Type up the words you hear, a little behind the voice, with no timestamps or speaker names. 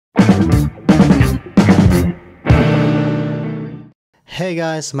Hey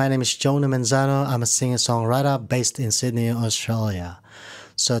guys, my name is Jonah Manzano. I'm a singer-songwriter based in Sydney, Australia.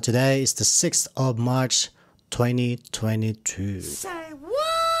 So today is the 6th of March 2022. Say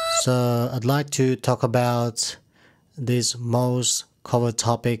what? So I'd like to talk about this most covered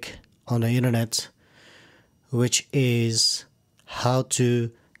topic on the internet, which is how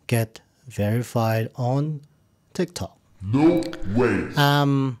to get verified on TikTok. No way.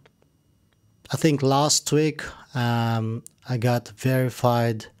 I think last week I got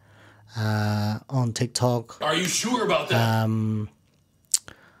verified on TikTok. Are you sure about that?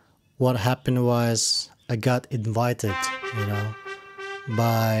 What happened was I got invited,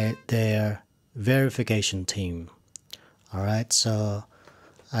 by their verification team. All right, so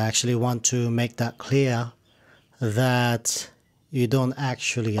I actually want to make that clear that you don't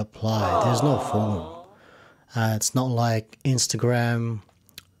actually apply. There's no form. It's not like Instagram,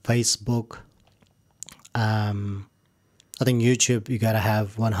 Facebook. I think YouTube, you gotta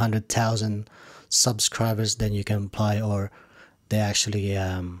have 100,000 subscribers, then you can apply, or they actually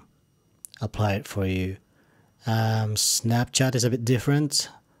apply it for you. Snapchat is a bit different.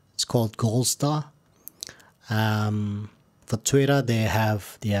 It's called Gold Star. For Twitter, they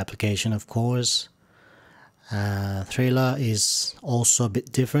have the application, of course. Thriller is also a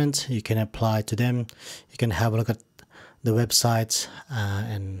bit different. You can apply to them. You can have a look at the website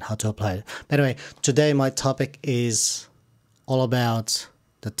and how to apply it. By the way, today my topic is all about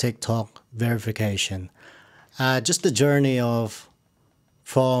the TikTok verification. Just the journey of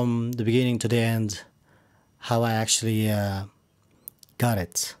from the beginning to the end, how I actually got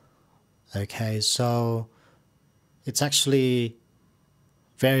it. Okay, so it's actually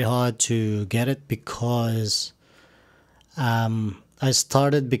very hard to get it because I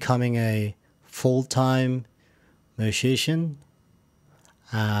started becoming a full-time musician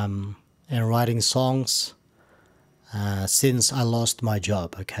and writing songs since I lost my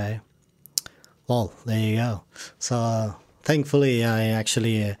job. Okay, well, there you go. So thankfully I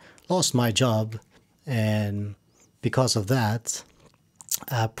actually lost my job, and because of that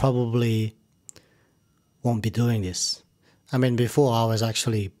I probably won't be doing this. I mean, before I was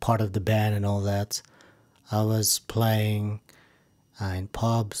actually part of the band and all that. I was playing in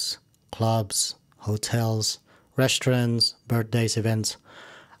pubs, clubs, hotels, restaurants, birthdays, events.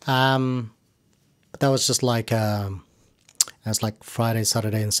 But that was just like it's like Friday,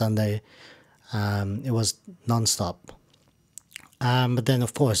 Saturday, and Sunday. It was non-stop. But then,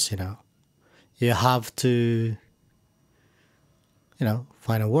 of course, you have to,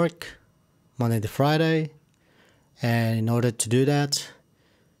 find a work Monday to Friday, and in order to do that,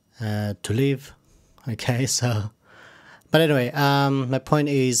 to live. Okay, so. But anyway, my point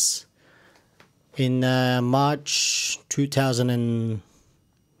is, in March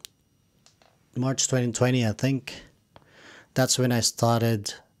 2020, I think, that's when I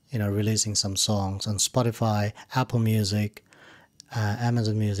started, releasing some songs on Spotify, Apple Music,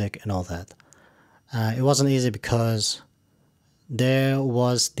 Amazon Music, and all that. It wasn't easy because there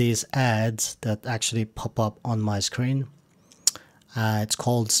was these ads that actually pop up on my screen. It's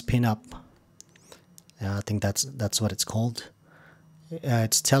called Spin Up. I think that's what it's called.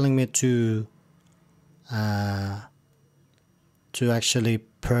 It's telling me to actually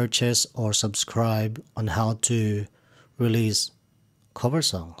purchase or subscribe on how to release cover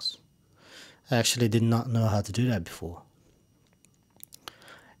songs. I actually did not know how to do that before.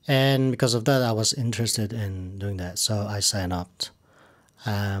 And because of that, I was interested in doing that. So I signed up.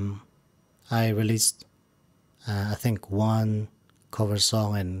 I released, I think, one cover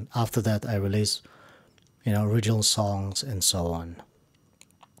song. And after that, I released, original songs and so on.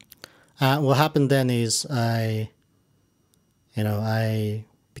 What happened then is I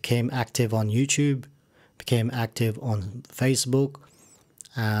became active on YouTube, became active on Facebook,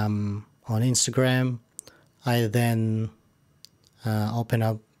 on Instagram. I then opened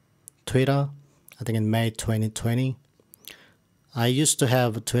up Twitter, I think in May 2020. I used to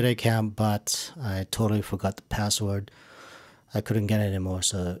have a Twitter account, but I totally forgot the password. I couldn't get it anymore,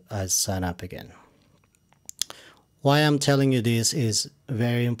 so I signed up again. Why I'm telling you this is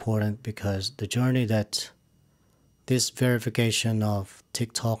very important because the journey that this verification of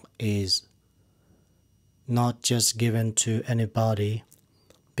TikTok is not just given to anybody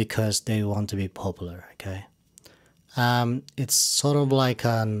because they want to be popular, okay? It's sort of like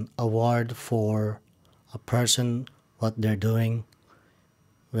an award for a person, what they're doing,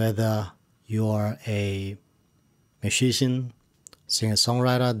 whether you are a musician,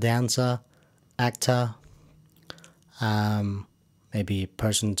 singer-songwriter, dancer, actor, maybe a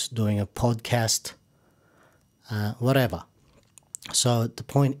person doing a podcast, whatever. So the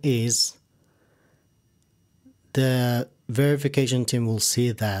point is, the verification team will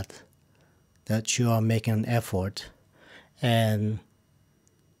see that you are making an effort, and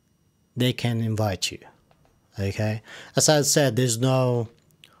they can invite you. Okay, as I said, there's no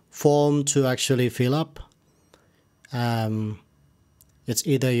form to actually fill up. It's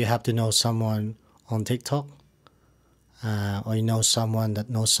either you have to know someone on TikTok, or you know someone that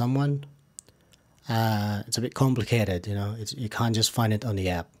knows someone. It's a bit complicated, you know. You can't just find it on the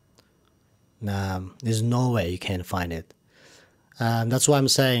app. There's no way you can find it. That's why I'm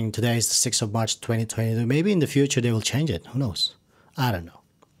saying today is the 6th of March 2022. Maybe in the future they will change it. Who knows? I don't know.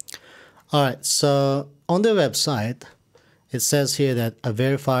 All right, so on the website, it says here that a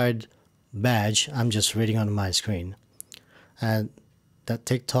verified badge, I'm just reading on my screen, and that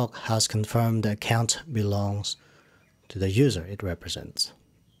TikTok has confirmed the account belongs to the user it represents.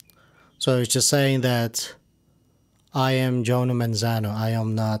 So it's just saying that I am Jonah Manzano. I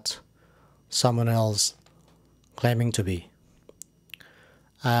am not someone else claiming to be.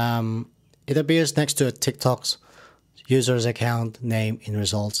 It appears next to a TikTok's user's account name in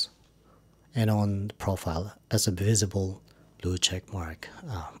results and on the profile as a visible blue check mark.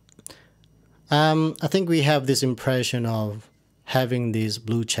 I think we have this impression of having this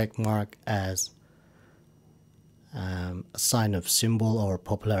blue check mark as a sign of symbol or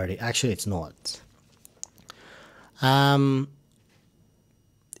popularity. Actually, it's not.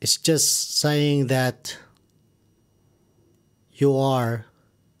 It's just saying that you are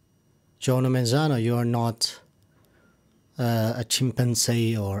Jonah Manzano. You are not a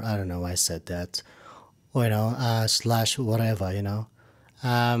chimpanzee, or I don't know why I said that, or slash whatever.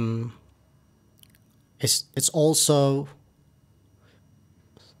 It's also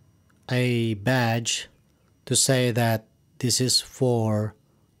a badge to say that this is for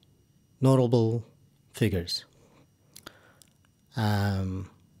notable figures.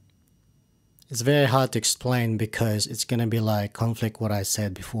 It's very hard to explain because it's gonna be like conflict what I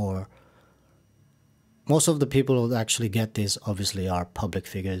said before. Most of the people who actually get this obviously are public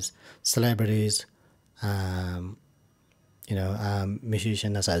figures, celebrities,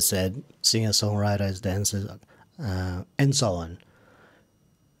 musicians, as I said, singers, songwriters, dancers, and so on.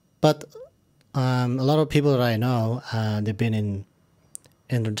 But a lot of people that I know, they've been in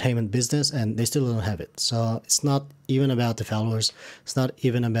entertainment business and they still don't have it. So it's not even about the followers. It's not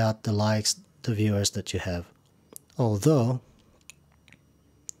even about the likes, the viewers that you have. Although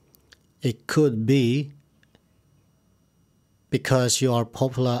it could be because you are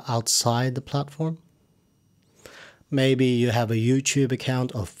popular outside the platform. Maybe you have a YouTube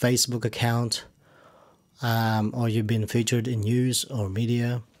account or Facebook account, or you've been featured in news or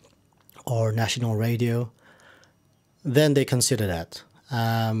media or national radio. Then they consider that.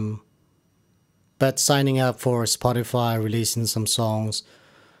 But signing up for Spotify, releasing some songs,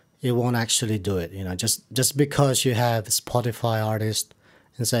 it won't actually do it. Just because you have a Spotify artist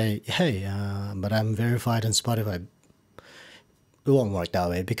and say, hey, but I'm verified on Spotify. It won't work that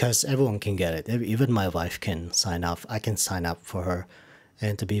way because everyone can get it. Even my wife can sign up. I can sign up for her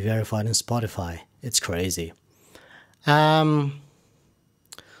and to be verified in Spotify. It's crazy. So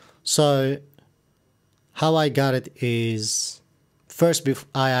how I got it is first,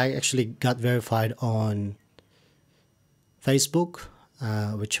 I actually got verified on Facebook,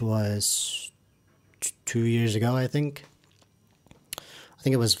 which was 2 years ago, I think. I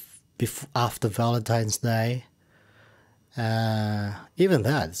think it was after Valentine's Day. Even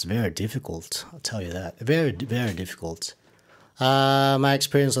that is very difficult, I'll tell you that. Very, very difficult. My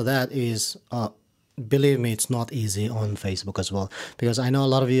experience of that is, believe me, it's not easy on Facebook as well. Because I know a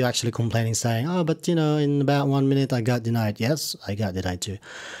lot of you actually complaining, saying, oh, but in about 1 minute I got denied. Yes, I got denied too.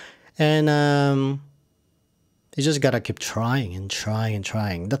 And you just gotta keep trying and trying and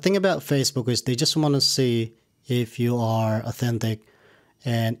trying. The thing about Facebook is they just want to see if you are authentic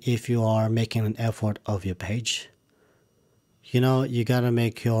and if you are making an effort of your page. You gotta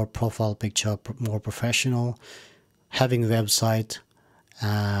make your profile picture more professional, having a website,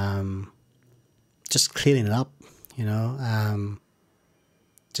 just cleaning it up,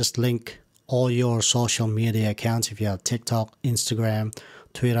 just link all your social media accounts if you have TikTok, Instagram,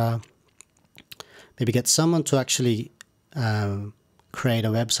 Twitter. Maybe get someone to actually create a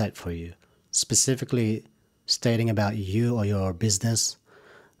website for you, specifically stating about you or your business.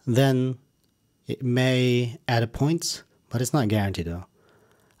 Then it may add a point, but it's not guaranteed though.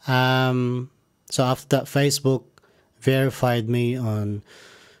 So after that, Facebook verified me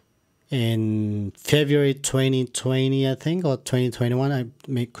in February 2020, I think, or 2021.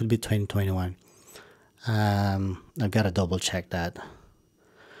 Could be 2021. I've got to double check that.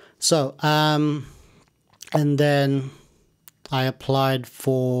 So and then I applied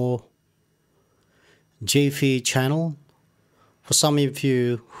for GFE channel for some of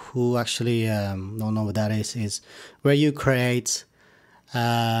you who actually don't know what that is where you create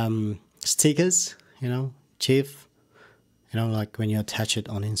stickers, GIF, like when you attach it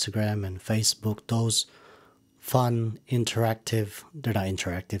on Instagram and Facebook, those fun interactive, they're not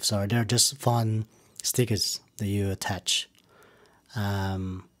interactive, sorry, they're just fun stickers that you attach.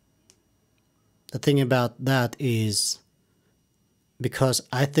 The thing about that is, because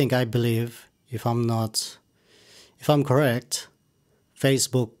I believe, if I'm correct,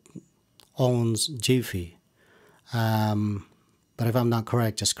 Facebook owns Jiffy. But if I'm not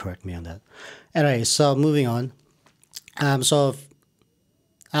correct, just correct me on that. Anyway, so moving on. So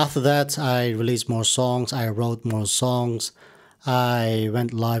after that, I released more songs. I wrote more songs. I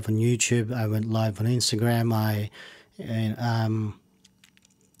went live on YouTube. I went live on Instagram.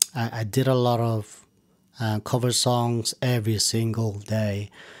 I did a lot of cover songs every single day,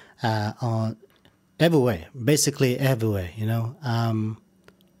 on everywhere, basically everywhere.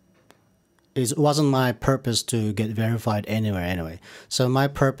 It wasn't my purpose to get verified anywhere anyway. So my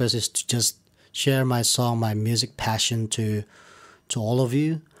purpose is to just share my song, my music passion to all of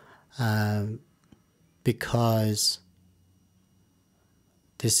you, because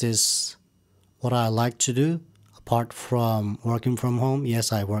this is what I like to do apart from working from home.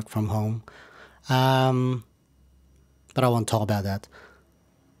 Yes, I work from home, but I won't talk about that.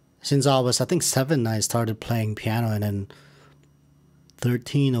 Since I was, I think, 7, I started playing piano, and then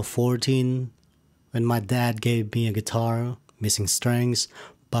 13 or 14 when my dad gave me a guitar missing strings,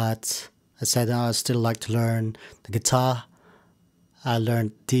 but I said I still like to learn the guitar. I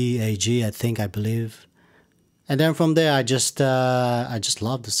learned D, A, G, I believe. And then from there I just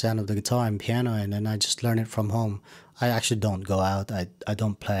love the sound of the guitar and piano, and then I just learn it from home. I actually don't go out. I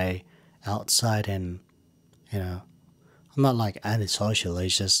don't play outside, and I'm not like antisocial. I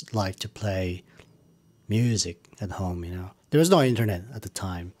just like to play music at home. There was no internet at the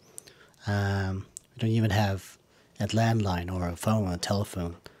time. We don't even have a landline or a phone or a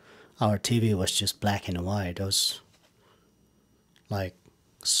telephone. Our TV was just black and white. It was like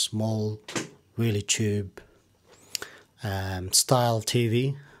small, really tube style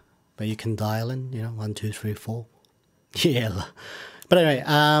TV, but you can dial in, 1, 2, 3, 4. Yeah. But anyway,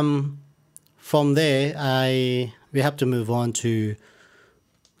 from there, we have to move on to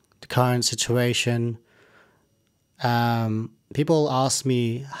the current situation. People ask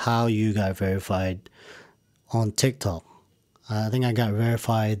me how you got verified on TikTok. I think I got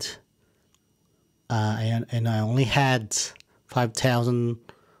verified, and I only had 5,000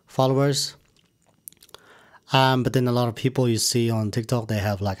 followers. But then a lot of people you see on TikTok, they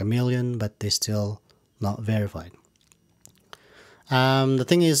have like 1 million, but they're still not verified. The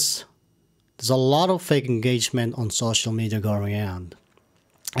thing is, there's a lot of fake engagement on social media going around.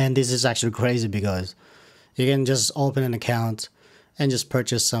 And this is actually crazy because you can just open an account and just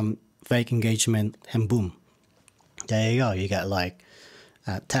purchase some fake engagement, and boom, there you go. You got like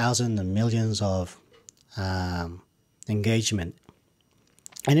thousands and millions of engagement.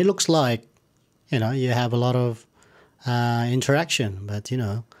 And it looks like, you have a lot of interaction, but,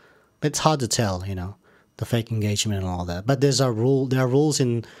 it's hard to tell, the fake engagement and all that. But there are rules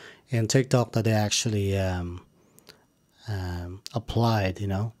in TikTok that they actually applied,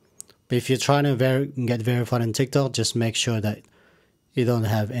 But if you're trying to get verified on TikTok, just make sure that you don't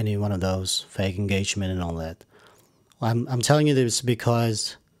have any one of those fake engagement and all that. I'm telling you this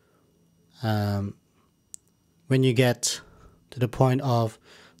because when you get to the point of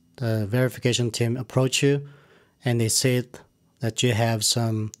the verification team approach you and they said that you have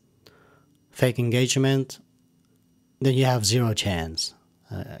some fake engagement, then you have zero chance.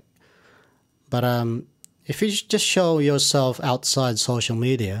 But if you just show yourself outside social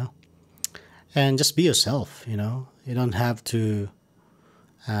media and just be yourself, you don't have to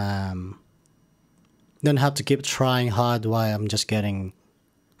keep trying hard while I'm just getting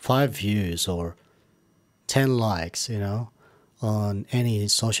 5 views or 10 likes, on any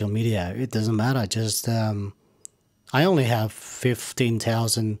social media. It doesn't matter. Just I only have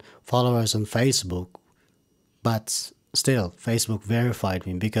 15,000 followers on Facebook, but still Facebook verified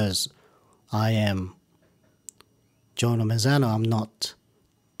me because I am Jonah Manzano. I'm not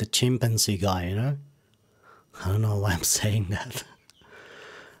the chimpanzee guy, I don't know why I'm saying that.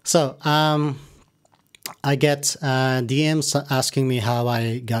 So I get DMs asking me how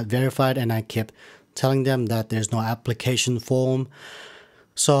I got verified, and I kept telling them that there's no application form.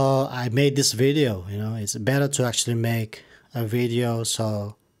 So I made this video. It's better to actually make a video,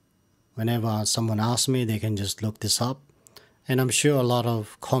 so whenever someone asks me, they can just look this up. And I'm sure a lot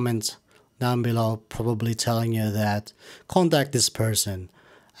of comments down below probably telling you that contact this person,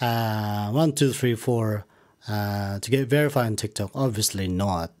 1, 2, 3, 4 to get verified on TikTok. Obviously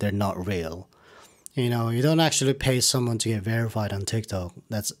not. They're not real. You know, you don't actually pay someone to get verified on TikTok.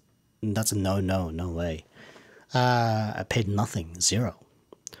 That's a no way. I paid nothing, zero.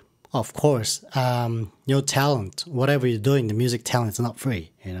 Of course, your talent, whatever you're doing, the music talent is not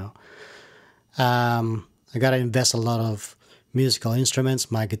free. You know, I gotta invest a lot of musical instruments.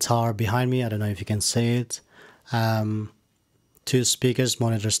 My guitar behind me, I don't know if you can see it. 2 speakers,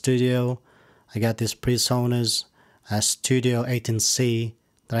 monitor studio. I got this PreSonus Studio 18C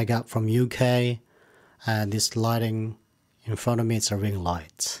that I got from UK. And this lighting in front of me, it's a ring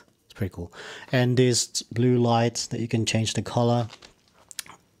light. It's pretty cool. And this blue light that you can change the color.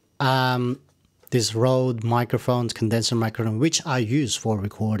 This Rode microphones, condenser microphone, which I use for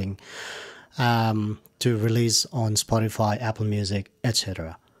recording, to release on Spotify, Apple Music,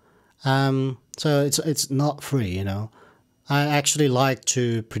 etc. So it's not free, you know. I actually like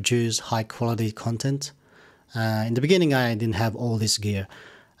to produce high quality content. In the beginning, I didn't have all this gear.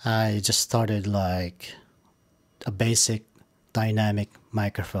 I just started like a basic dynamic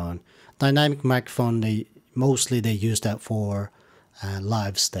microphone. Dynamic microphone, they use that for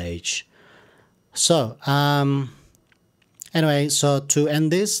live stage. So anyway, so to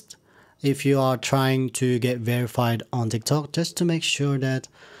end this, if you are trying to get verified on TikTok, just to make sure that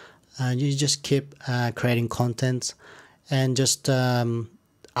you just keep creating content and just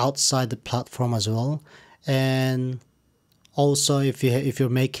outside the platform as well. And also, if you're a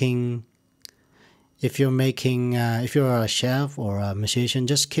chef or a musician,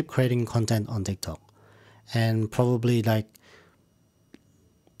 just keep creating content on TikTok, and probably like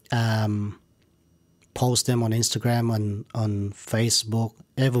post them on Instagram, on Facebook,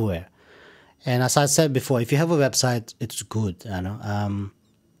 everywhere. And as I said before, if you have a website, it's good, you know.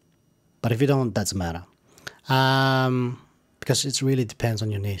 But if you don't, doesn't matter. Because it really depends on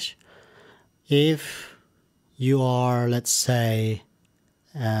your niche. If you are, let's say,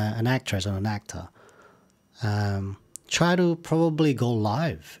 an actress or an actor, try to probably go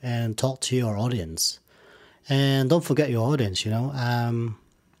live and talk to your audience. And don't forget your audience, you know.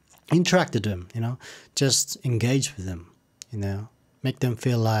 Interact with them, you know. Just engage with them, you know. Make them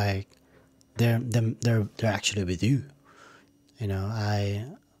feel like they're actually with you. You know,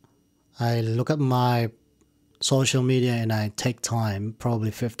 I look at my social media and I take time,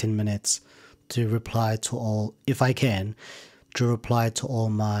 probably 15 minutes, to reply to all, if I can, to reply to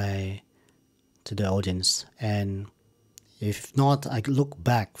the audience. And if not, I look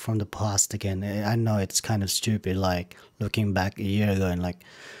back from the past again. I know it's kind of stupid, like looking back a year ago and like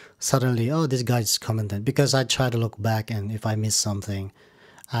suddenly, oh, this guy's commented, because I try to look back, and if I miss something,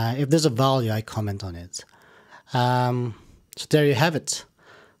 if there's a value, I comment on it. So there you have it.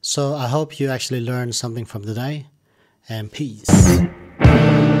 So I hope you actually learned something from today, and peace.